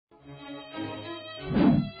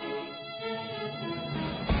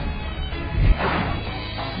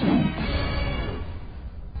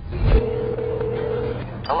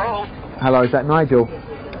Hello, is that Nigel?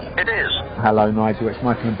 It is. Hello, Nigel. It's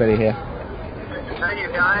Michael and Billy here. Hey,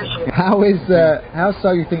 you guys. How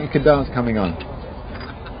So You Think You Can Dance coming on?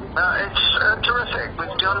 It's terrific.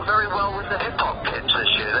 We've done very well with the hip-hop kids this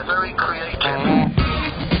year. They're very creative.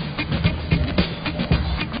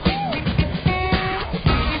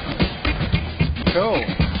 Cool.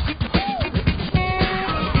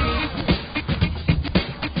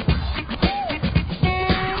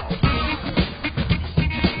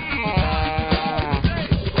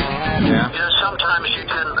 Sometimes you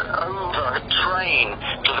can over-train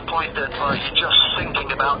to the point that you're just thinking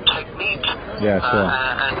about technique. Yeah, sure.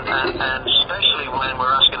 And especially when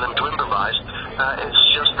we're asking them to improvise, it's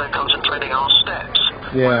just they're concentrating on steps.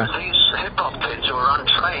 Yeah. Whereas these hip-hop kids who are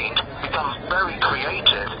untrained become very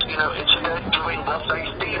creative. You know, it's they're doing what they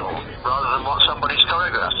feel rather than what somebody's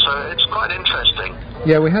choreographed. So it's quite interesting.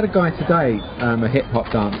 Yeah, we had a guy today, a hip-hop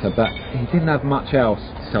dancer, but he didn't have much else,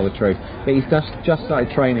 to tell the truth. But he's just started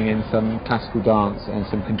training in some classical dance and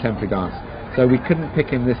some contemporary dance. So we couldn't pick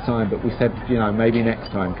him this time, but we said, you know, maybe next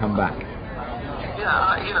time, come back.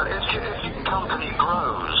 Yeah, you know, if your company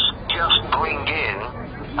grows, just bring in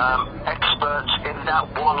experts in that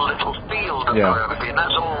one little field of choreography, and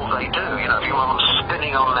that's all they do. You know, if you want them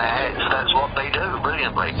spinning on their heads, that's what they do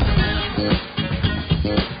brilliantly.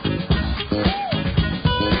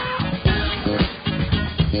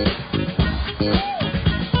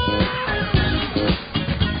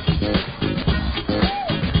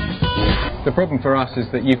 The problem for us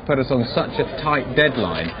is that you've put us on such a tight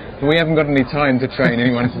deadline that we haven't got any time to train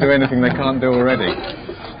anyone to do anything they can't do already.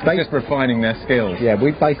 They're just refining their skills. Yeah,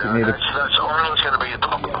 we basically need that's always going to be a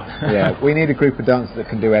problem. Yeah, we need a group of dancers that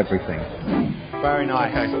can do everything. Very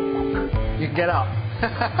nice. Okay. You can get up.